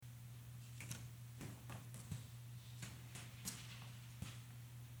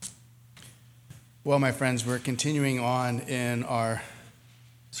Well, my friends, we're continuing on in our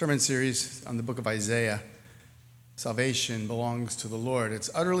sermon series on the book of Isaiah. Salvation belongs to the Lord. It's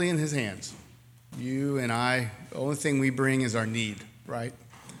utterly in his hands. You and I, the only thing we bring is our need, right?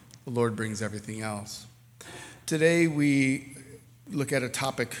 The Lord brings everything else. Today we look at a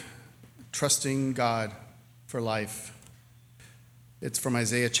topic, trusting God for life. It's from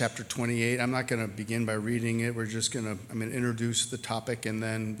Isaiah chapter 28. I'm not going to begin by reading it. I'm going to introduce the topic, and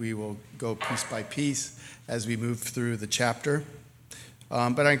then we will go piece by piece as we move through the chapter.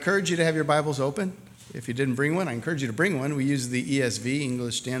 But I encourage you to have your Bibles open. If you didn't bring one, I encourage you to bring one. We use the ESV,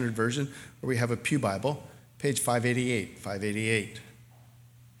 English Standard Version, where we have a pew Bible, page 588.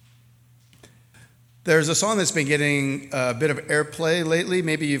 There's a song that's been getting a bit of airplay lately.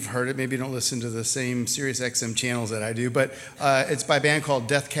 Maybe you've heard it. Maybe you don't listen to the same Sirius XM channels that I do. But it's by a band called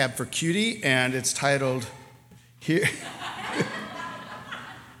Death Cab for Cutie, and it's titled Here.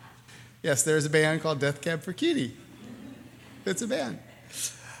 Yes, there's a band called Death Cab for Cutie. It's a band.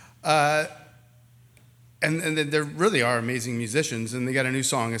 And there really are amazing musicians, and they got a new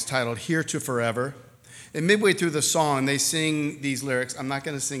song. It's titled Here to Forever. And midway through the song, they sing these lyrics. I'm not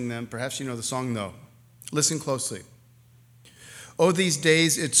going to sing them. Perhaps you know the song, though. Listen closely. Oh, these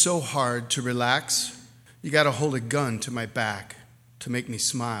days it's so hard to relax. You got to hold a gun to my back to make me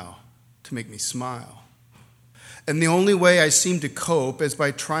smile, And the only way I seem to cope is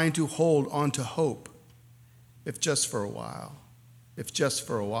by trying to hold on to hope, if just for a while.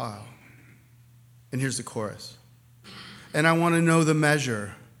 And here's the chorus. And I want to know the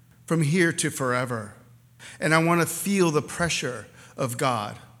measure from here to forever. And I want to feel the pressure of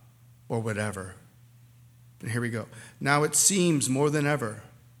God or whatever. And here we go. Now it seems more than ever,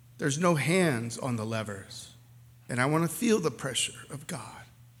 there's no hands on the levers. And I want to feel the pressure of God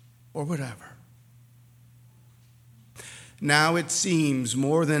or whatever. Now it seems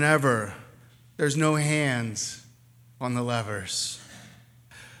more than ever, there's no hands on the levers.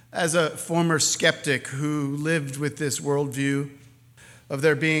 As a former skeptic who lived with this worldview of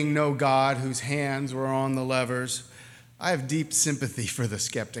there being no God whose hands were on the levers, I have deep sympathy for the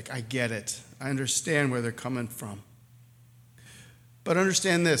skeptic. I get it. I understand where they're coming from. But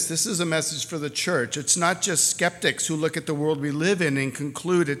understand this is a message for the church. It's not just skeptics who look at the world we live in and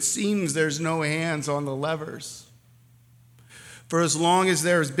conclude it seems there's no hands on the levers. For as long as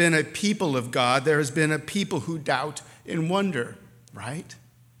there has been a people of God, there has been a people who doubt and wonder, right?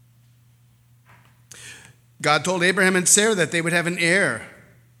 God told Abraham and Sarah that they would have an heir,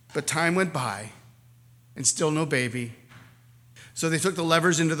 but time went by and still no baby. So they took the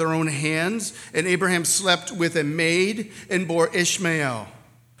levers into their own hands, and Abraham slept with a maid and bore Ishmael,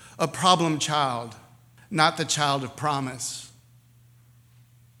 a problem child, not the child of promise.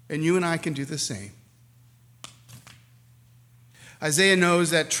 And you and I can do the same. Isaiah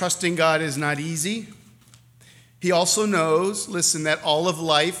knows that trusting God is not easy. He also knows, listen, that all of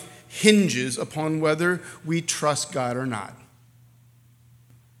life hinges upon whether we trust God or not.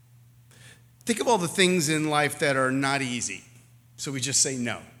 Think of all the things in life that are not easy. So we just say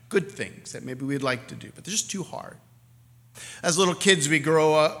no. Good things that maybe we'd like to do, but they're just too hard. As little kids, we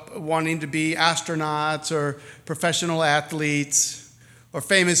grow up wanting to be astronauts or professional athletes or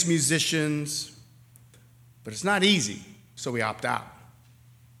famous musicians, but it's not easy, so we opt out.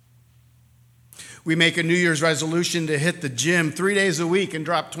 We make a New Year's resolution to hit the gym 3 days a week and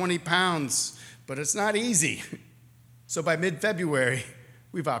drop 20 pounds, but it's not easy. So by mid-February,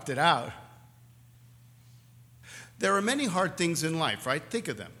 we've opted out. There are many hard things in life, right? Think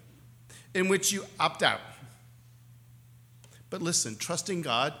of them, in which you opt out. But listen, trusting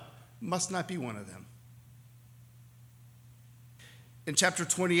God must not be one of them. In chapter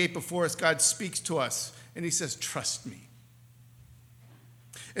 28 before us, God speaks to us, and he says, trust me.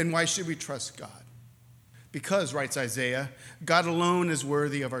 And why should we trust God? Because, writes Isaiah, God alone is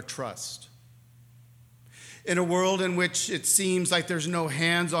worthy of our trust. In a world in which it seems like there's no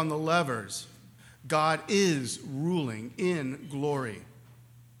hands on the levers, God is ruling in glory.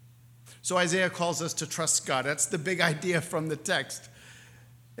 So Isaiah calls us to trust God. That's the big idea from the text.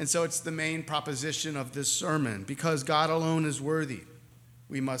 And so it's the main proposition of this sermon. Because God alone is worthy,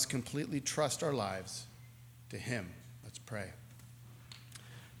 we must completely trust our lives to him. Let's pray.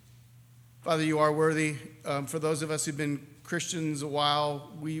 Father, you are worthy. For those of us who've been Christians a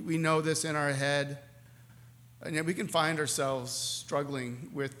while, we know this in our head. And yet we can find ourselves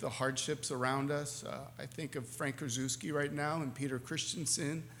struggling with the hardships around us. I think of Frank Krasuski right now and Peter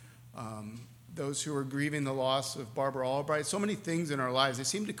Christensen, those who are grieving the loss of Barbara Albright. So many things in our lives, they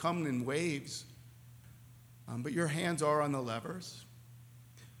seem to come in waves. But your hands are on the levers.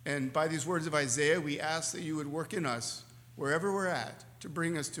 And by these words of Isaiah, we ask that you would work in us, wherever we're at, to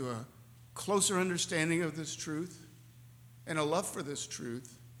bring us to closer understanding of this truth, and a love for this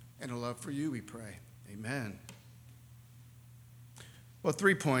truth, and a love for you, we pray. Amen. Well,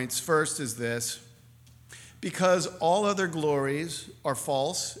 3 points. First is this: because all other glories are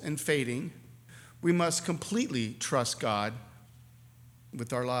false and fading, we must completely trust God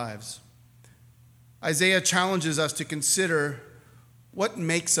with our lives. Isaiah challenges us to consider what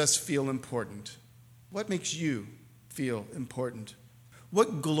makes us feel important. What makes you feel important?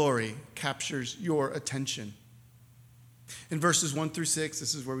 What glory captures your attention? In verses 1 through 6,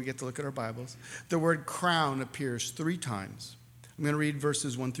 this is where we get to look at our Bibles, the word crown appears 3 times. I'm going to read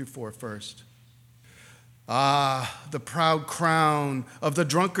verses 1 through 4 first. Ah, the proud crown of the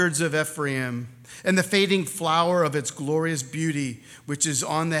drunkards of Ephraim, and the fading flower of its glorious beauty, which is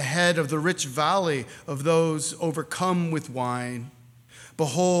on the head of the rich valley of those overcome with wine.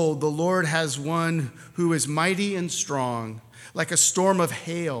 Behold, the Lord has one who is mighty and strong, like a storm of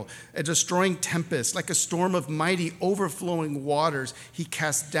hail, a destroying tempest, like a storm of mighty overflowing waters, he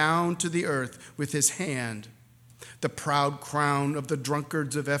casts down to the earth with his hand. The proud crown of the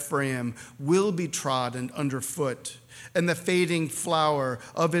drunkards of Ephraim will be trodden underfoot, and the fading flower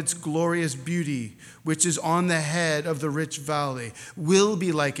of its glorious beauty, which is on the head of the rich valley, will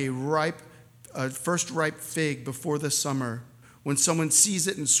be like a first ripe fig before the summer, when someone sees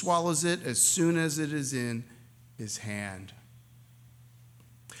it and swallows it as soon as it is in his hand.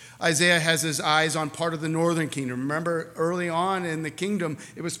 Isaiah has his eyes on part of the northern kingdom. Remember, early on in the kingdom,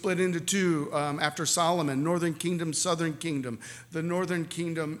 it was split into 2 after Solomon, northern kingdom, southern kingdom. The northern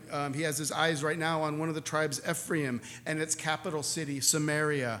kingdom, he has his eyes right now on one of the tribes, Ephraim, and its capital city,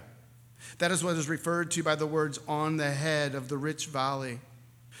 Samaria. That is what is referred to by the words on the head of the rich valley.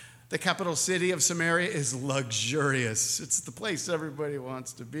 The capital city of Samaria is luxurious. It's the place everybody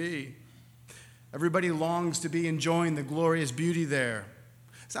wants to be. Everybody longs to be enjoying the glorious beauty there.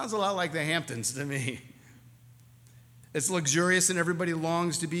 Sounds a lot like the Hamptons to me. It's luxurious and everybody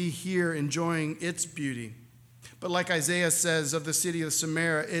longs to be here enjoying its beauty. But like Isaiah says of the city of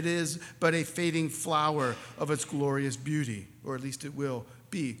Samaria, it is but a fading flower of its glorious beauty, or at least it will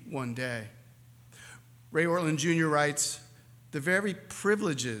be one day. Ray Ortlund Jr. writes, the very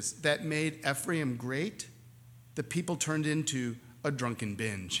privileges that made Ephraim great, the people turned into a drunken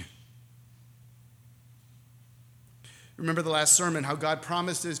binge. Remember the last sermon, how God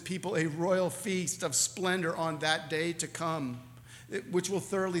promised his people a royal feast of splendor on that day to come, which will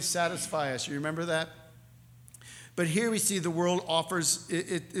thoroughly satisfy us. You remember that? But here we see the world offers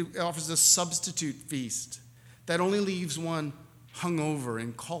a substitute feast that only leaves one hungover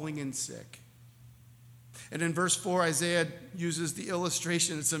and calling in sick. And in verse 4, Isaiah uses the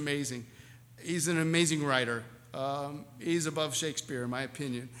illustration. It's amazing. He's an amazing writer. He's above Shakespeare, in my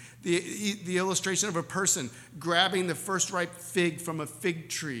opinion. The illustration of a person grabbing the first ripe fig from a fig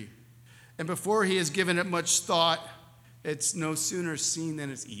tree. And before he has given it much thought, it's no sooner seen than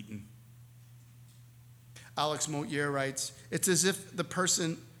it's eaten. Alex Motier writes, it's as if the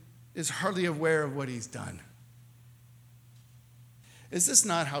person is hardly aware of what he's done. Is this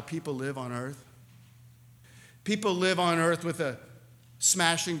not how people live on earth? People live on earth with a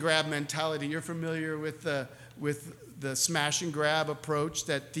smash and grab mentality. You're familiar with the smash and grab approach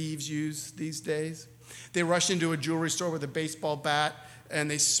that thieves use these days. They rush into a jewelry store with a baseball bat and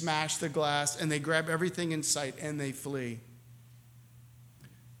they smash the glass and they grab everything in sight and they flee.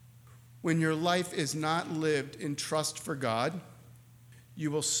 When your life is not lived in trust for God,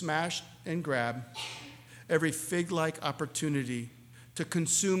 you will smash and grab every fig-like opportunity to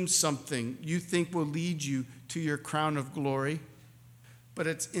consume something you think will lead you to your crown of glory, but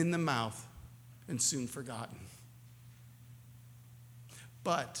it's in the mouth and soon forgotten.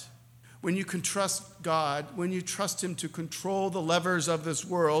 But when you can trust God, when you trust him to control the levers of this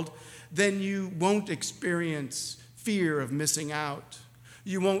world, then you won't experience fear of missing out.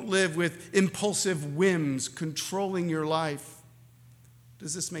 You won't live with impulsive whims controlling your life.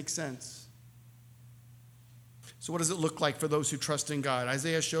 Does this make sense? So what does it look like for those who trust in God?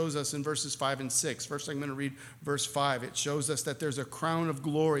 Isaiah shows us in verses 5 and 6. First, I'm going to read verse 5. It shows us that there's a crown of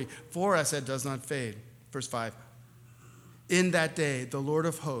glory for us that does not fade. Verse 5. In that day, the Lord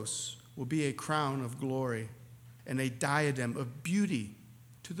of hosts will be a crown of glory and a diadem of beauty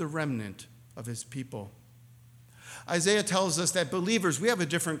to the remnant of his people. Isaiah tells us that believers, we have a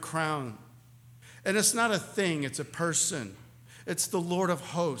different crown. And it's not a thing, it's a person. It's the Lord of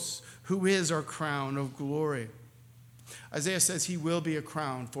hosts who is our crown of glory. Isaiah says he will be a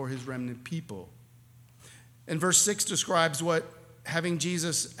crown for his remnant people. And verse 6 describes what having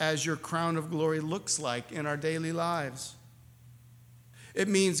Jesus as your crown of glory looks like in our daily lives. It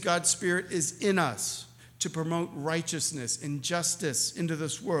means God's Spirit is in us to promote righteousness and justice into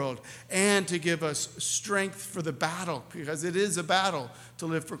this world, and to give us strength for the battle, because it is a battle to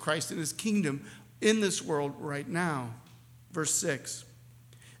live for Christ and his kingdom in this world right now. Verse 6,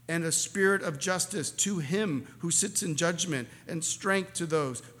 and a spirit of justice to him who sits in judgment, and strength to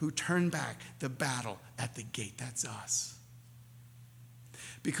those who turn back the battle at the gate. That's us.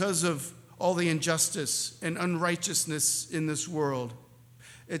 Because of all the injustice and unrighteousness in this world,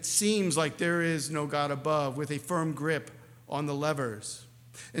 it seems like there is no God above with a firm grip on the levers.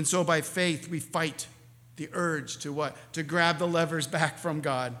 And so by faith, we fight the urge to what? To grab the levers back from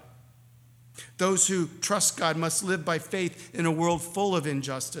God. Those who trust God must live by faith in a world full of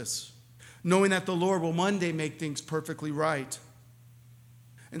injustice, knowing that the Lord will one day make things perfectly right.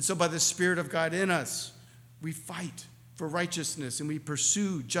 And so by the Spirit of God in us, we fight for righteousness and we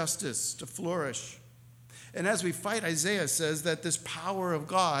pursue justice to flourish. And as we fight, Isaiah says that this power of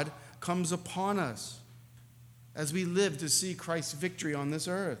God comes upon us as we live to see Christ's victory on this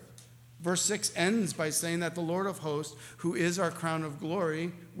earth. Verse 6 ends by saying that the Lord of hosts, who is our crown of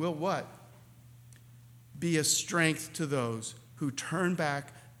glory, will what? Be a strength to those who turn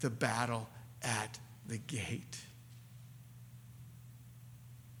back the battle at the gate.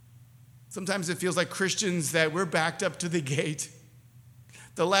 Sometimes it feels like Christians that we're backed up to the gate.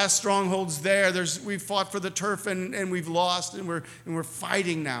 The last stronghold's there. We've fought for the turf and we've lost, and we're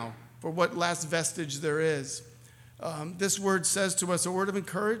fighting now for what last vestige there is. This word says to us a word of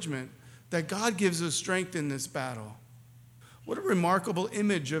encouragement that God gives us strength in this battle. What a remarkable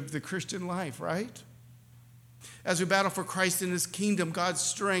image of the Christian life, right? As we battle for Christ in his kingdom, God's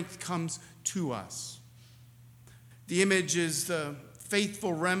strength comes to us. The image is the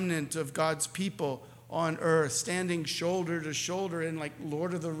faithful remnant of God's people on earth, standing shoulder to shoulder in like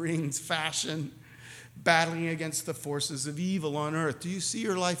Lord of the Rings fashion, battling against the forces of evil on earth. Do you see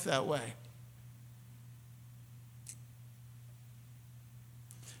your life that way?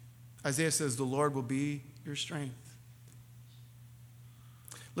 Isaiah says the Lord will be your strength.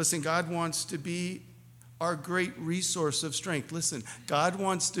 Listen, God wants to be our great resource of strength. Listen, God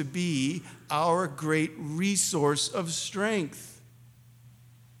wants to be our great resource of strength.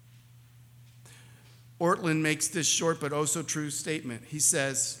 Ortlund makes this short but oh so true statement. He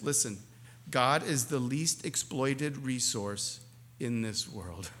says, listen, God is the least exploited resource in this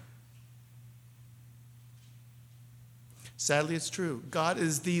world. Sadly, it's true. God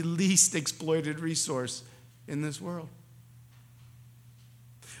is the least exploited resource in this world.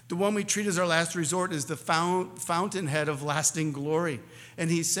 The one we treat as our last resort is the fountainhead of lasting glory. And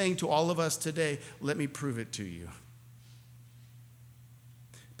he's saying to all of us today, let me prove it to you.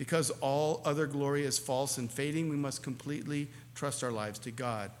 Because all other glory is false and fading, we must completely trust our lives to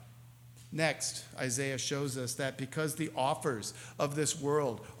God. Next, Isaiah shows us that because the offers of this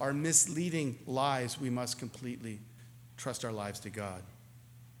world are misleading lies, we must completely trust our lives to God.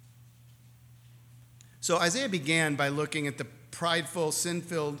 So Isaiah began by looking at the prideful,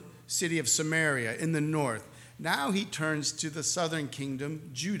 sin-filled city of Samaria in the north. Now he turns to the southern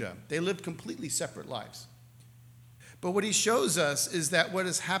kingdom, Judah. They lived completely separate lives. But what he shows us is that what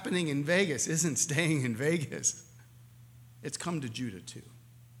is happening in Vegas isn't staying in Vegas. It's come to Judah too.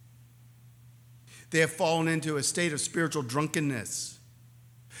 They have fallen into a state of spiritual drunkenness.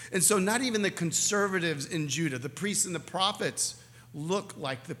 And so not even the conservatives in Judah, the priests and the prophets, look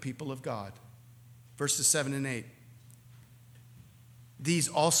like the people of God. Verses 7 and 8. These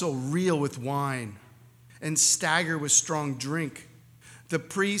also reel with wine and stagger with strong drink. The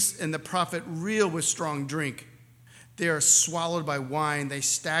priest and the prophet reel with strong drink. They are swallowed by wine. They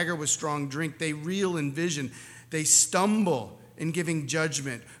stagger with strong drink. They reel in vision. They stumble in giving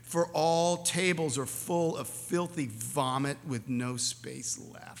judgment. For all tables are full of filthy vomit with no space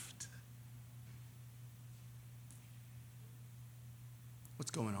left.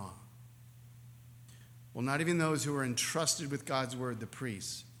 What's going on? Well, not even those who are entrusted with God's word, the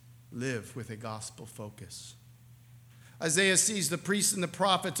priests, live with a gospel focus. Isaiah sees the priests and the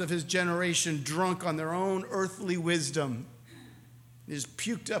prophets of his generation drunk on their own earthly wisdom. It is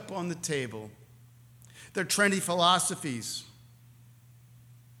puked up on the table. Their trendy philosophies,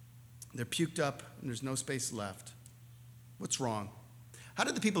 they're puked up and there's no space left. What's wrong? How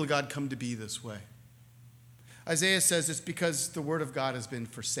did the people of God come to be this way? Isaiah says it's because the word of God has been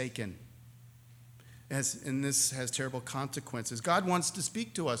forsaken. And this has terrible consequences. God wants to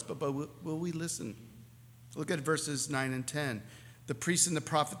speak to us, but will we listen? Look at verses 9 and 10. The priest and the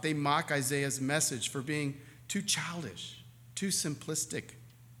prophet, they mock Isaiah's message for being too childish, too simplistic.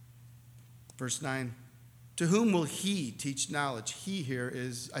 Verse 9, to whom will he teach knowledge? He here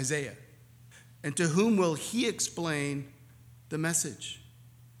is Isaiah. And to whom will he explain the message?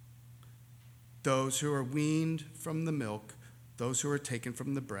 those who are weaned from the milk, those who are taken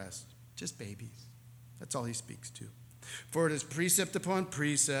from the breast, just babies. That's all he speaks to. For it is precept upon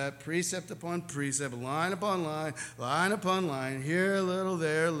precept, precept upon precept, line upon line upon line, here a little,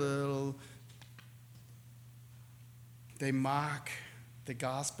 there a little. They mock the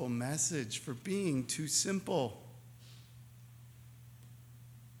gospel message for being too simple.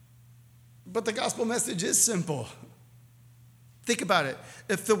 But the gospel message is simple. Think about it.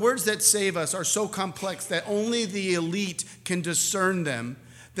 If the words that save us are so complex that only the elite can discern them,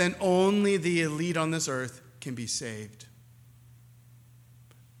 then only the elite on this earth can be saved.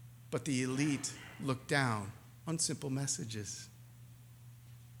 But the elite look down on simple messages.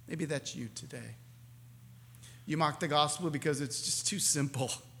 Maybe that's you today. You mock the gospel because it's just too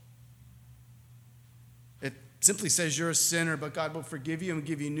simple. It simply says you're a sinner, but God will forgive you and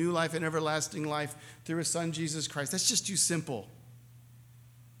give you new life and everlasting life through his son, Jesus Christ. That's just too simple.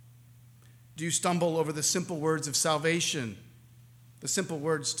 Do you stumble over the simple words of salvation? The simple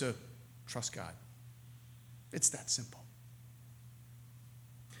words to trust God. It's that simple.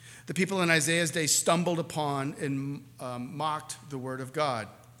 The people in Isaiah's day stumbled upon and mocked the word of God.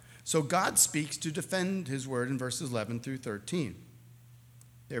 So God speaks to defend his word in verses 11 through 13.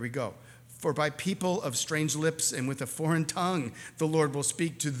 There we go. For by people of strange lips and with a foreign tongue, the Lord will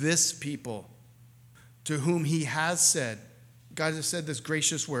speak to this people, to whom he has said, God has said this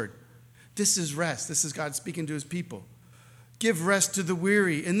gracious word. This is rest. This is God speaking to his people. Give rest to the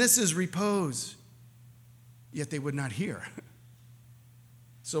weary, and this is repose. Yet they would not hear.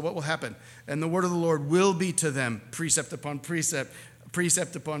 So what will happen? And the word of the Lord will be to them precept upon precept,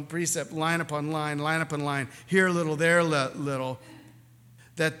 precept upon precept, line upon line upon line, here a little, there a little,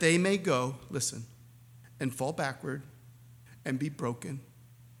 that they may go, listen, and fall backward and be broken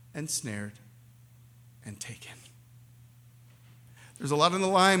and snared and taken. There's a lot on the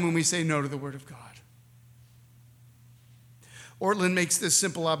line when we say no to the word of God. Ortlund makes this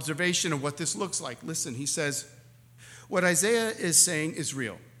simple observation of what this looks like. Listen, he says, what Isaiah is saying is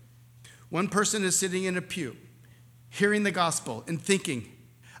real. One person is sitting in a pew, hearing the gospel and thinking,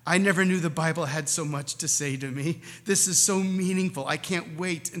 I never knew the Bible had so much to say to me. This is so meaningful. I can't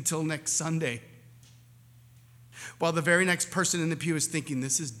wait until next Sunday. While the very next person in the pew is thinking,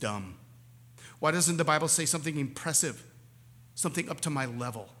 this is dumb. Why doesn't the Bible say something impressive, something up to my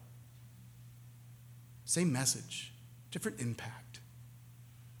level? Same message, different impact.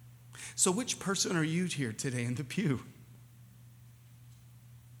 So which person are you here today in the pew?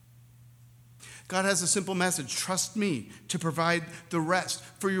 God has a simple message. Trust me to provide the rest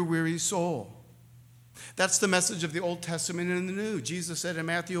for your weary soul. That's the message of the Old Testament and the New. Jesus said in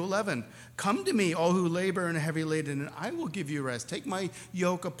Matthew 11, come to me, all who labor and are heavy laden, and I will give you rest. Take my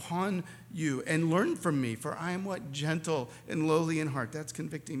yoke upon you and learn from me, for I am what? Gentle and lowly in heart. That's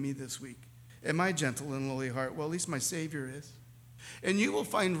convicting me this week. Am I gentle and lowly in heart? Well, at least my Savior is. And you will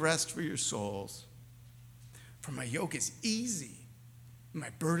find rest for your souls. For my yoke is easy, and my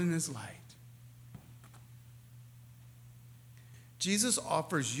burden is light. Jesus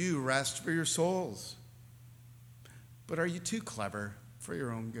offers you rest for your souls. But are you too clever for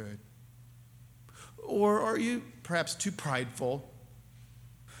your own good? Or are you perhaps too prideful?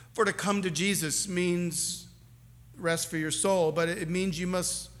 For to come to Jesus means rest for your soul, but it means you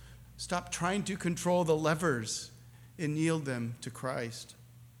must stop trying to control the levers and yield them to Christ.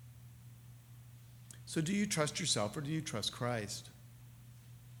 So do you trust yourself or do you trust Christ?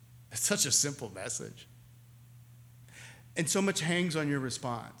 It's such a simple message. And so much hangs on your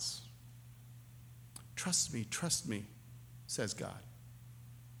response. Trust me, says God.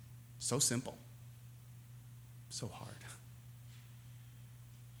 So simple, so hard.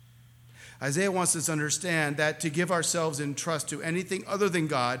 Isaiah wants us to understand that to give ourselves in trust to anything other than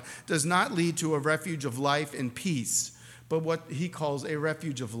God does not lead to a refuge of life and peace, but what he calls a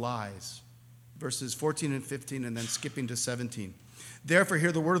refuge of lies. Verses 14 and 15, and then skipping to 17. Therefore,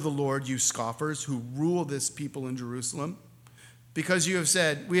 hear the word of the Lord, you scoffers who rule this people in Jerusalem. Because you have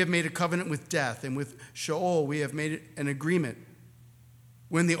said, we have made a covenant with death, and with Sheol we have made an agreement.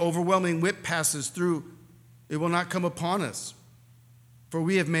 When the overwhelming whip passes through, it will not come upon us. For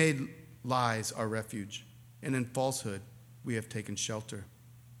we have made lies our refuge, and in falsehood we have taken shelter.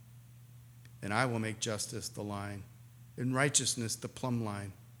 And I will make justice the line, and righteousness the plumb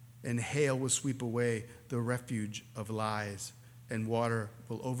line, and hail will sweep away the refuge of lies, and water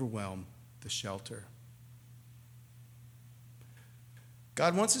will overwhelm the shelter.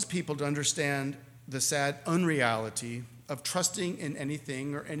 God wants his people to understand the sad unreality of trusting in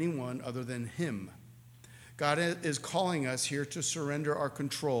anything or anyone other than him. God is calling us here to surrender our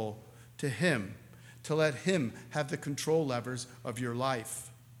control to him, to let him have the control levers of your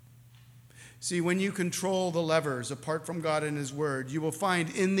life. See, when you control the levers apart from God and his word, you will find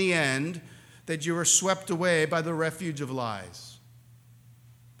in the end that you are swept away by the refuge of lies.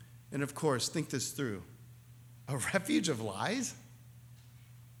 And of course, think this through. A refuge of lies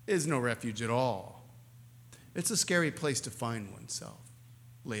is no refuge at all. It's a scary place to find oneself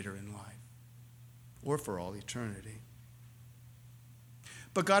later in life or for all eternity.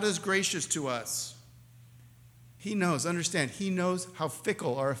 But God is gracious to us. He knows, understand, he knows how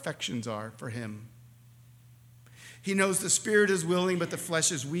fickle our affections are for him. He knows the spirit is willing, but the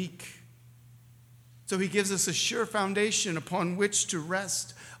flesh is weak. So he gives us a sure foundation upon which to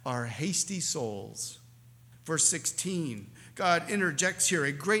rest our hasty souls. Verse 16, God interjects here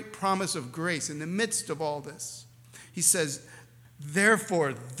a great promise of grace in the midst of all this. He says,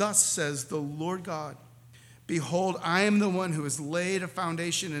 therefore, thus says the Lord God, behold, I am the one who has laid a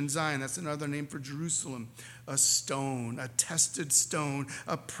foundation in Zion. That's another name for Jerusalem. A stone, a tested stone,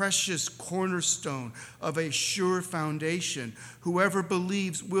 a precious cornerstone of a sure foundation. Whoever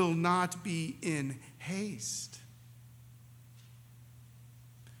believes will not be in haste.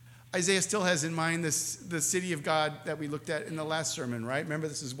 Isaiah still has in mind the city of God that we looked at in the last sermon, right? Remember,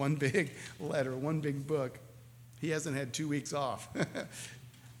 this is one big letter, one big book. He hasn't had 2 weeks off.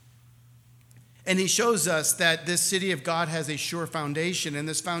 And he shows us that this city of God has a sure foundation. And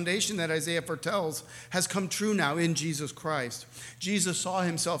this foundation that Isaiah foretells has come true now in Jesus Christ. Jesus saw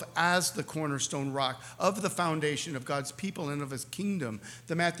himself as the cornerstone rock of the foundation of God's people and of his kingdom.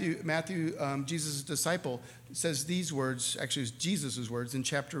 Matthew, Jesus' disciple, says these words, actually it's Jesus' words in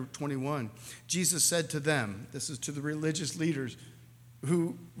chapter 21. Jesus said to them, this is to the religious leaders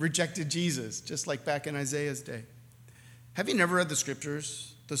who rejected Jesus, just like back in Isaiah's day. Have you never read the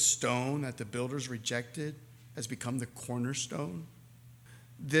scriptures? The stone that the builders rejected has become the cornerstone.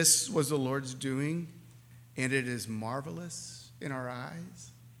 This was the Lord's doing, and it is marvelous in our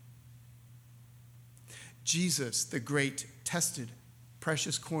eyes. Jesus, the great, tested,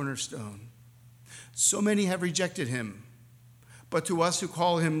 precious cornerstone. So many have rejected him, but to us who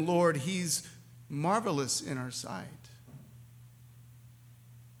call him Lord, he's marvelous in our sight.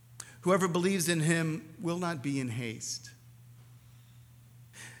 Whoever believes in him will not be in haste.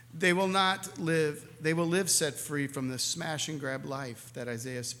 They will live set free from the smash and grab life that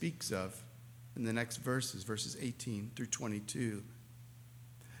Isaiah speaks of in the next verses 18 through 22.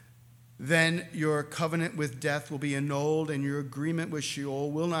 Then your covenant with death will be annulled, and your agreement with Sheol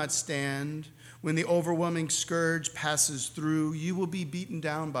will not stand. When the overwhelming scourge passes through, you will be beaten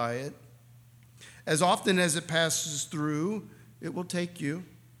down by it. As often as it passes through, it will take you.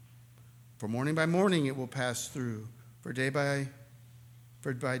 For morning by morning it will pass through, by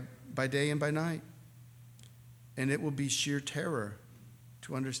day and by night. And it will be sheer terror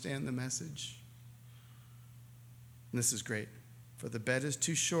to understand the message. And this is great. For the bed is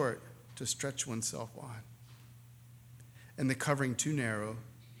too short to stretch oneself on, and the covering too narrow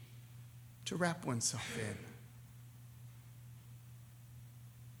to wrap oneself in.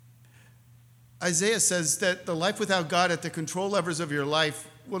 Isaiah says that the life without God at the control levers of your life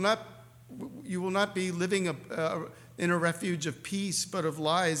you will not be living in a refuge of peace, but of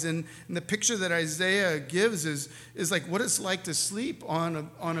lies. And the picture that Isaiah gives is like what it's like to sleep on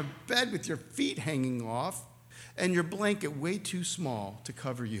a bed with your feet hanging off and your blanket way too small to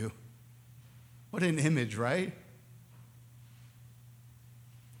cover you. What an image, right?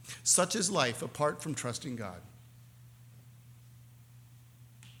 Such is life apart from trusting God.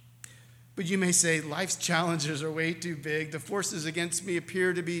 But you may say, life's challenges are way too big. The forces against me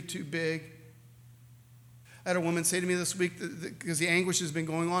appear to be too big. I had a woman say to me this week, because the anguish has been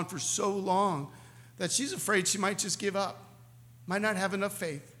going on for so long, that she's afraid she might just give up, might not have enough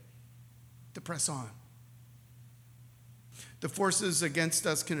faith to press on. The forces against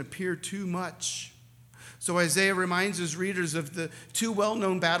us can appear too much. So Isaiah reminds his readers of the two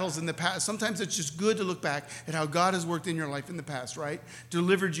well-known battles in the past. Sometimes it's just good to look back at how God has worked in your life in the past, right?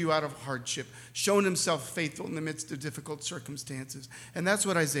 Delivered you out of hardship, shown himself faithful in the midst of difficult circumstances. And that's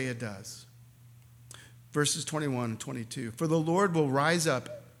what Isaiah does. Verses 21 and 22. For the Lord will rise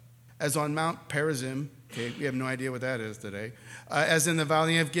up as on Mount Perazim. Okay, we have no idea what that is today. As in the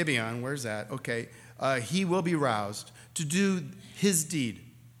valley of Gibeon. Where's that? Okay. He will be roused to do his deed.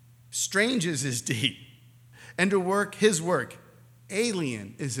 Strange is his deed. And to work his work.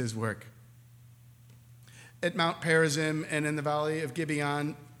 Alien is his work. At Mount Perazim and in the valley of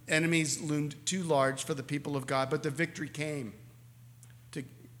Gibeon, enemies loomed too large for the people of God, but the victory came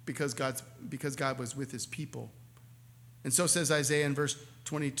because God was with his people. And so says Isaiah in verse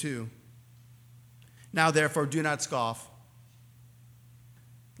 22. Now therefore do not scoff,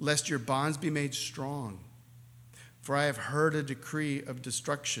 lest your bonds be made strong. For I have heard a decree of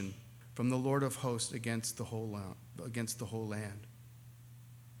destruction from the Lord of hosts against the whole land.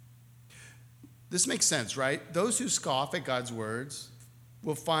 This makes sense, right? Those who scoff at God's words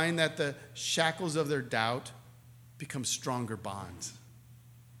will find that the shackles of their doubt become stronger bonds.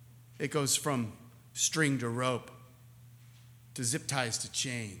 It goes from string to rope to zip ties to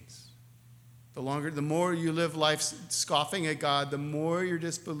chains. The more you live life scoffing at God, the more your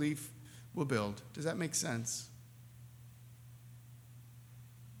disbelief will build. Does that make sense?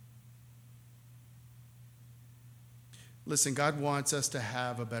 Listen, God wants us to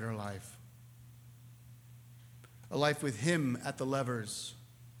have a better life. A life with Him at the levers.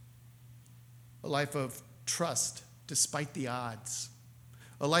 A life of trust despite the odds.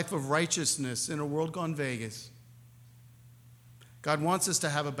 A life of righteousness in a world gone Vegas. God wants us to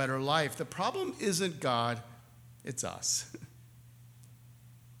have a better life. The problem isn't God, it's us.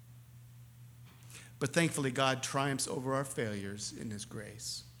 But thankfully, God triumphs over our failures in His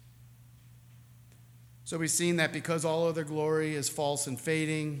grace. So we've seen that because all other glory is false and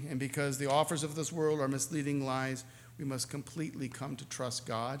fading, and because the offers of this world are misleading lies, we must completely come to trust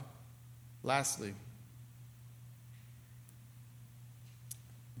God. Lastly,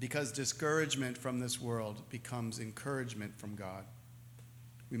 because discouragement from this world becomes encouragement from God,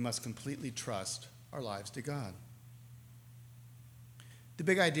 we must completely trust our lives to God. The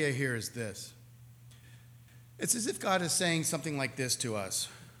big idea here is this. It's as if God is saying something like this to us.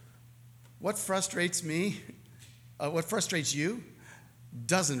 What frustrates me, what frustrates you,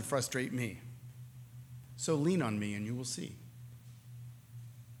 doesn't frustrate me. So lean on me and you will see.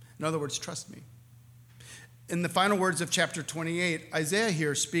 In other words, trust me. In the final words of chapter 28, Isaiah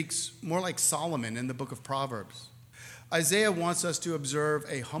here speaks more like Solomon in the book of Proverbs. Isaiah wants us to observe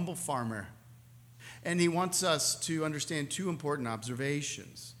a humble farmer, and he wants us to understand two important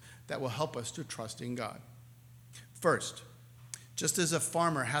observations that will help us to trust in God. First, just as a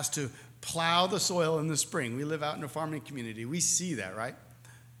farmer has to plow the soil in the spring, we live out in a farming community, we see that, right?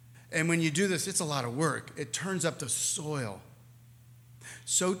 And when you do this, it's a lot of work. It turns up the soil.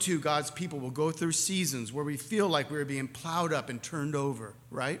 So too, God's people will go through seasons where we feel like we're being plowed up and turned over,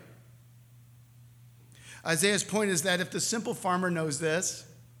 right? Isaiah's point is that if the simple farmer knows this,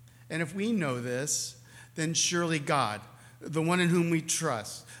 and if we know this, then surely God, the one in whom we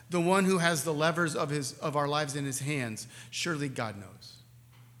trust, the one who has the levers of our lives in his hands, surely God knows.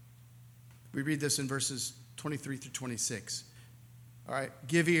 We read this in verses 23 through 26. All right,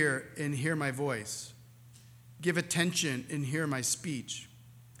 give ear and hear my voice. Give attention and hear my speech.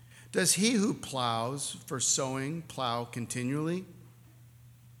 Does he who plows for sowing plow continually?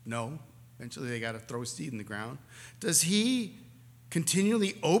 No. Eventually they got to throw seed in the ground. Does he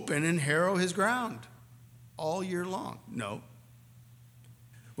continually open and harrow his ground all year long? No.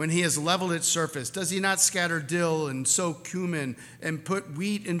 When he has leveled its surface, does he not scatter dill and sow cumin and put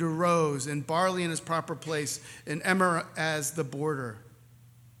wheat into rows and barley in its proper place and emmer as the border?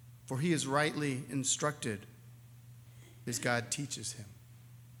 For he is rightly instructed as God teaches him.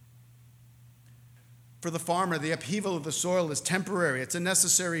 For the farmer, the upheaval of the soil is temporary. It's a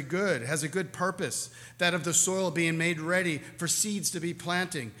necessary good, has a good purpose, that of the soil being made ready for seeds to be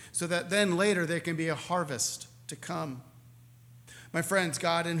planting, so that then later there can be a harvest to come. My friends,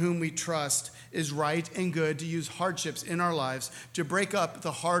 God in whom we trust is right and good to use hardships in our lives to break up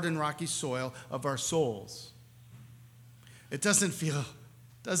the hard and rocky soil of our souls. It doesn't feel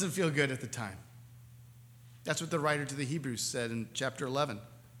good at the time. That's what the writer to the Hebrews said in chapter 11,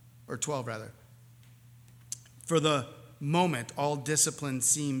 or 12 rather. For the moment, all discipline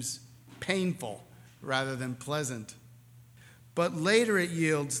seems painful rather than pleasant. But later it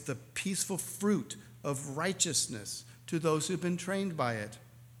yields the peaceful fruit of righteousness to those who've been trained by it.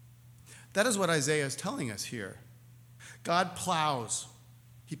 That is what Isaiah is telling us here. God plows.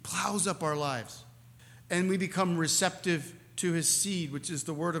 He plows up our lives. And we become receptive to his seed, which is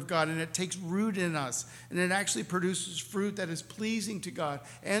the word of God. And it takes root in us. And it actually produces fruit that is pleasing to God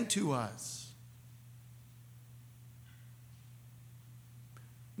and to us.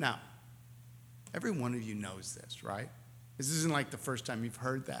 Now, every one of you knows this, right? This isn't like the first time you've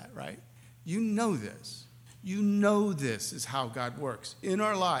heard that, right? You know this. You know this is how God works in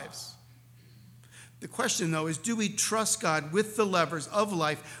our lives. The question, though, is do we trust God with the levers of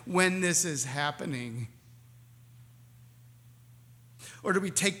life when this is happening? Or do we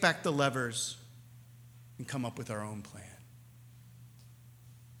take back the levers and come up with our own plan?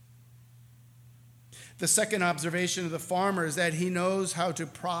 The second observation of the farmer is that he knows how to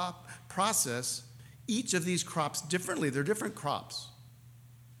process each of these crops differently. They're different crops.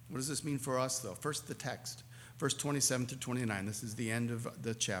 What does this mean for us, though? First, the text, verse 27 to 29. This is the end of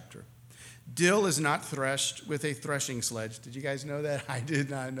the chapter. Dill is not threshed with a threshing sledge. Did you guys know that? I did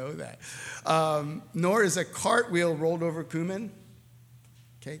not know that. Nor is a cartwheel rolled over cumin.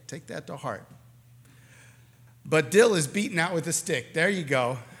 Okay, take that to heart. But dill is beaten out with a stick. There you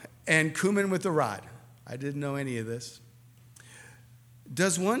go. And cumin with a rod. I didn't know any of this.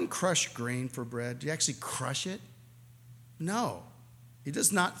 Does one crush grain for bread? Do you actually crush it? No. He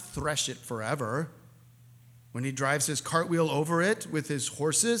does not thresh it forever. When he drives his cartwheel over it with his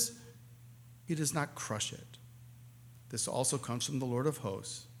horses, he does not crush it. This also comes from the Lord of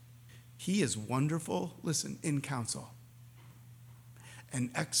hosts. He is wonderful, listen, in counsel, and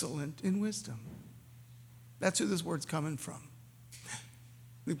excellent in wisdom. That's who this word's coming from.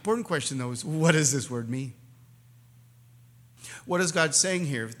 The important question, though, is what does this word mean? What is God saying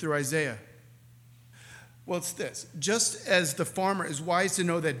here through Isaiah? Well, it's this. Just as the farmer is wise to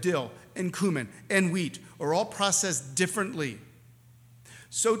know that dill and cumin and wheat are all processed differently,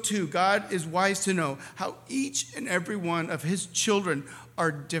 so too God is wise to know how each and every one of his children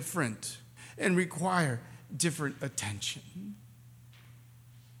are different and require different attention.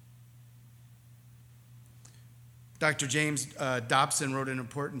 Dr. James Dobson wrote an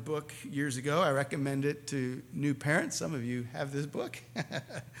important book years ago. I recommend it to new parents. Some of you have this book.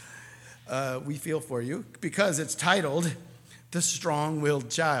 We feel for you because it's titled The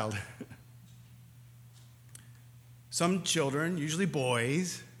Strong-Willed Child. Some children, usually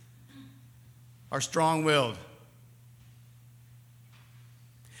boys, are strong-willed.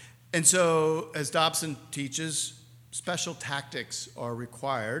 And so, as Dobson teaches, special tactics are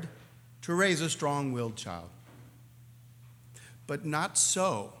required to raise a strong-willed child. But not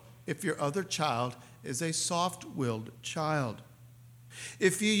so if your other child is a soft-willed child.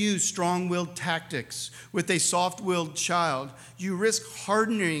 If you use strong-willed tactics with a soft-willed child, you risk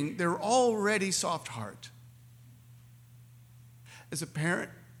hardening their already soft heart. As a parent,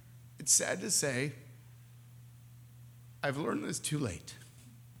 it's sad to say, I've learned this too late.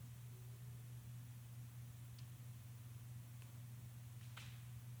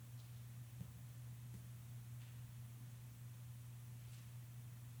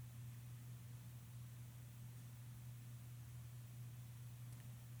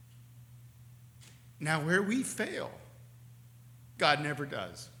 Now, where we fail, God never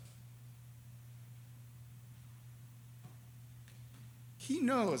does. He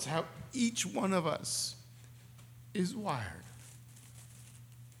knows how each one of us is wired.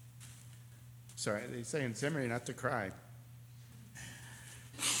 Sorry, they say in seminary not to cry.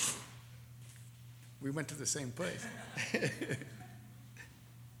 We went to the same place.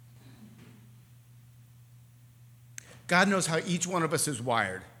 God knows how each one of us is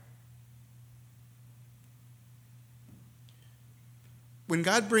wired. When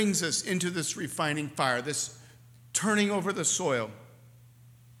God brings us into this refining fire, this turning over the soil,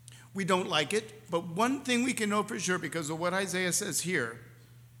 we don't like it, but one thing we can know for sure because of what Isaiah says here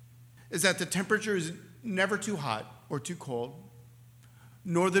is that the temperature is never too hot or too cold,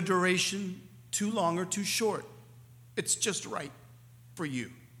 nor the duration too long or too short. It's just right for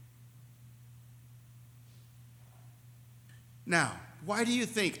you. Now, why do you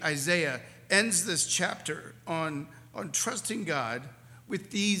think Isaiah ends this chapter on trusting God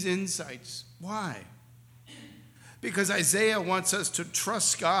with these insights? Why? Because Isaiah wants us to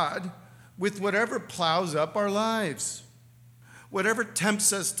trust God with whatever plows up our lives, whatever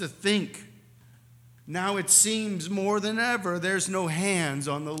tempts us to think. Now it seems more than ever there's no hands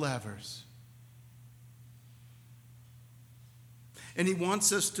on the levers. And he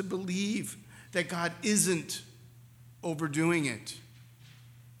wants us to believe that God isn't overdoing it.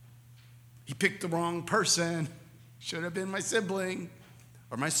 He picked the wrong person. Should have been my sibling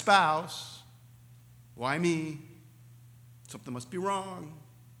or my spouse. Why me? Something must be wrong.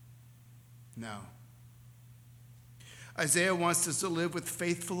 No. Isaiah wants us to live with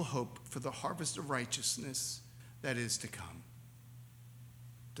faithful hope for the harvest of righteousness that is to come.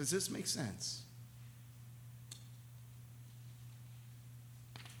 Does this make sense?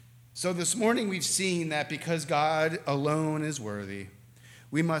 So this morning we've seen that because God alone is worthy,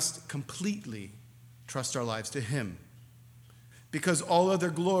 we must completely trust our lives to him. Because all other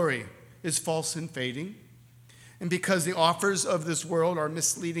glory is false and fading, and because the offers of this world are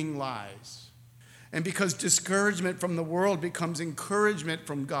misleading lies, and because discouragement from the world becomes encouragement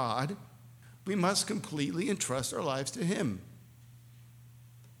from God, we must completely entrust our lives to him.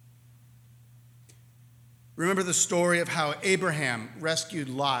 Remember the story of how Abraham rescued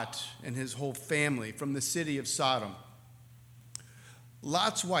Lot and his whole family from the city of Sodom.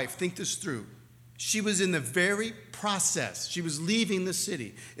 Lot's wife, think this through. She was in the very process, she was leaving the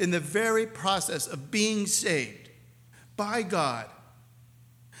city, in the very process of being saved by God.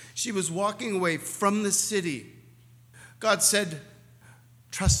 She was walking away from the city. God said,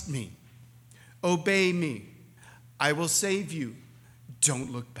 trust me, obey me, I will save you.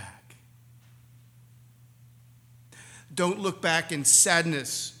 Don't look back. Don't look back in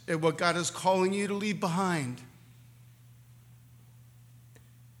sadness at what God is calling you to leave behind.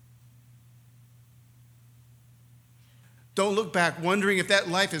 Don't look back wondering if that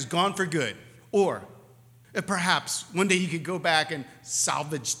life is gone for good, or if perhaps one day you could go back and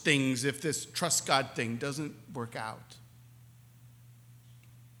salvage things if this trust God thing doesn't work out.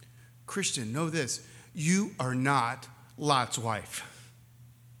 Christian, know this: you are not Lot's wife.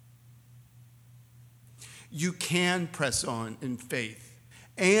 You can press on in faith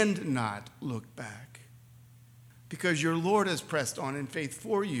and not look back, because your Lord has pressed on in faith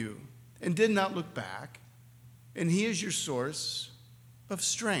for you and did not look back, and he is your source of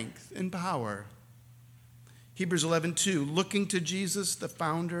strength and power. Hebrews 11:2, looking to Jesus, the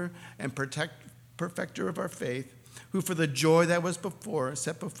founder and perfecter of our faith, who for the joy that was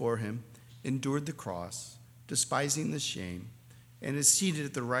set before him endured the cross, despising the shame, and is seated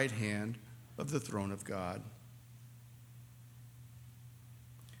at the right hand of the throne of God.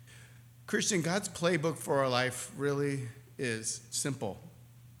 Christian, God's playbook for our life really is simple.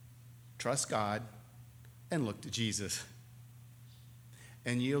 Trust God and look to Jesus,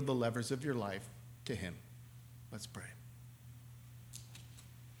 and yield the levers of your life to him. Let's pray.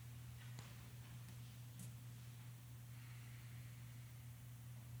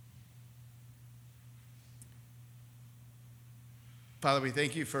 Father, we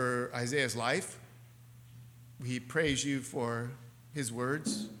thank you for Isaiah's life. We praise you for his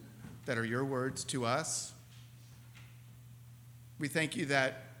words that are your words to us. We thank you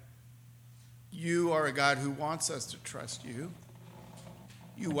that you are a God who wants us to trust you.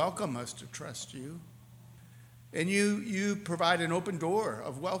 You welcome us to trust you. And you provide an open door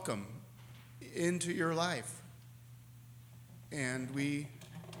of welcome into your life. And we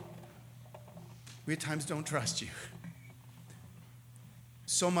at times don't trust you.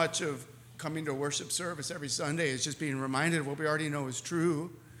 So much of coming to worship service every Sunday is just being reminded of what we already know is true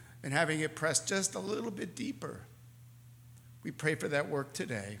and having it pressed just a little bit deeper. We pray for that work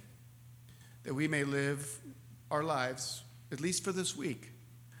today, that we may live our lives, at least for this week,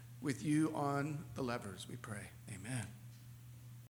 with you on the levers, we pray. Amen.